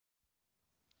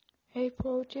Hey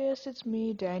Proteus, it's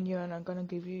me, Daniel, and I'm gonna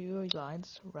give you your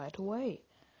lines right away.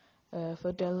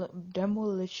 For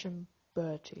Demolition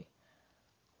Bertie.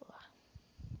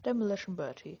 Demolition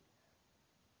Bertie.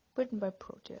 Written by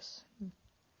Proteus.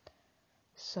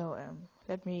 So,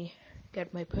 let me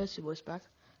get my Percy voice back.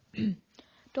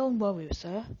 Don't worry,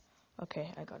 sir.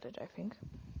 Okay, I got it, I think.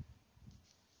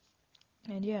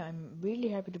 And yeah, I'm really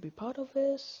happy to be part of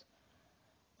this.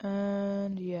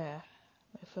 And yeah,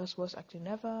 my first voice acting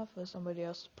ever for somebody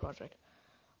else's project.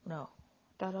 Now,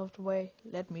 that out of the way,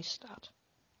 let me start.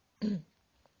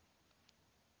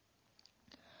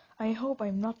 I hope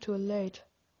I'm not too late.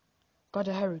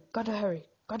 Gotta hurry, gotta hurry,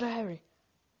 gotta hurry.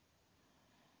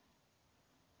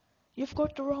 You've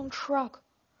got the wrong truck.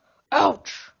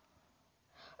 Ouch!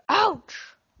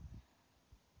 Ouch!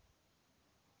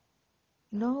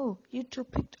 No, you two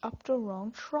picked up the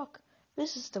wrong truck.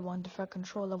 This is the one the fire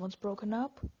controller wants broken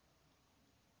up.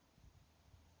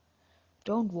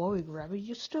 Don't worry, Grabby,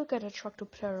 you still get a truck to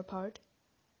tear apart.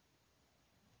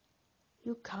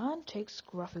 You can't take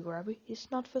Scruffy Grabby, he's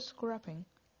not for scrapping.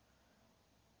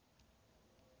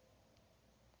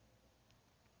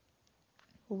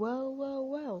 Well, well,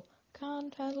 well,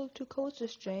 can't handle two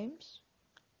coasters, James.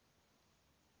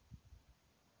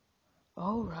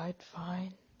 Alright,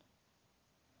 fine.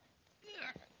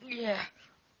 Yeah.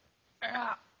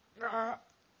 I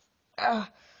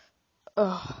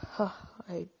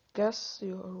guess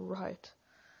you're right.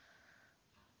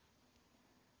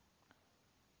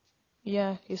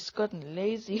 Yeah, he's gotten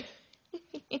lazy.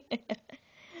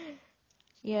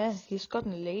 Yeah, he's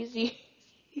gotten lazy.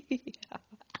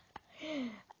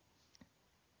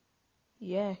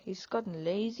 Yeah, he's gotten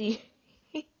lazy.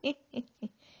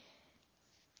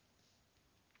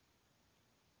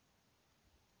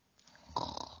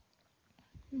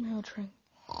 Now drink.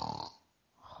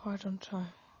 Why don't I?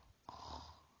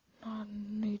 I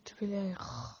need to be late.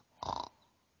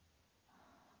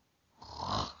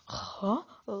 Huh?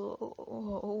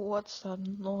 What's that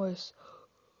noise?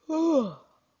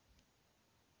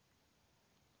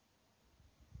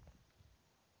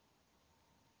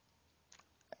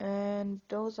 And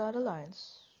those are the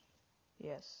lines.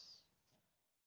 Yes.